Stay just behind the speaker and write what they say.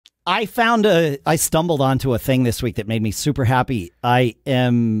I stumbled onto a thing this week that made me super happy. I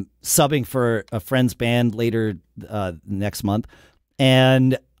am subbing for a friend's band later next month,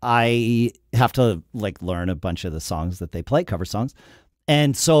 and I have to like learn a bunch of the songs that they play, cover songs.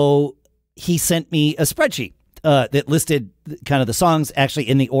 And so he sent me a spreadsheet that listed kind of the songs actually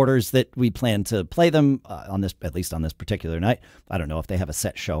in the orders that we plan to play them on this, at least on this particular night. I don't know if they have a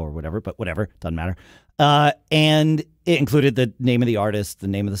set show or whatever, but whatever, doesn't matter. And it included the name of the artist, the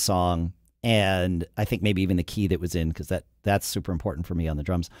name of the song, and I think maybe even the key that was in, because that's super important for me on the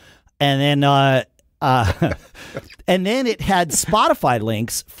drums. And then and then it had Spotify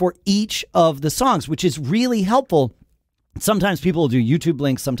links for each of the songs, which is really helpful. Sometimes people will do YouTube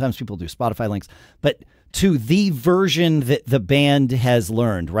links, sometimes people do Spotify links, but to the version that the band has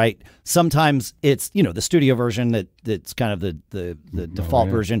learned, right? Sometimes it's, you know, the studio version that's kind of the default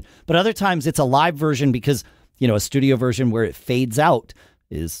version, but other times it's a live version because, you know, a studio version where it fades out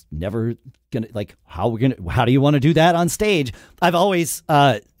is never gonna, like, how do you want to do that on stage? I've always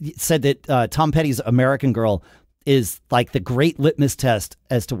said that Tom Petty's American Girl is like the great litmus test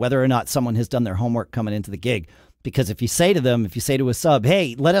as to whether or not someone has done their homework coming into the gig. Because if you say to a sub,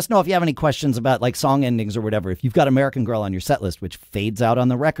 hey, let us know if you have any questions about like song endings or whatever. If you've got American Girl on your set list, which fades out on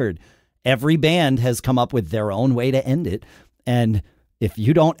the record, every band has come up with their own way to end it. And if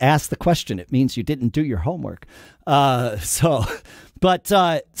you don't ask the question, it means you didn't do your homework. So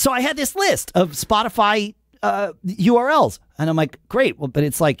I had this list of Spotify URLs, and I'm like, great. Well, but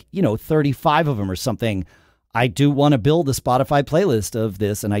it's like, you know, 35 of them or something. I do want to build a Spotify playlist of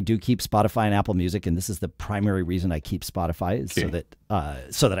this, and I do keep Spotify and Apple Music, and this is the primary reason I keep Spotify, is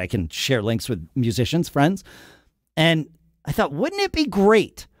so that I can share links with musicians, friends. And I thought, wouldn't it be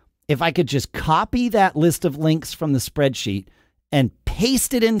great if I could just copy that list of links from the spreadsheet and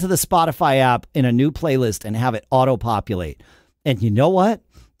paste it into the Spotify app in a new playlist and have it auto-populate? And you know what?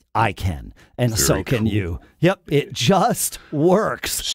 I can, and so can you. Yep, it just works.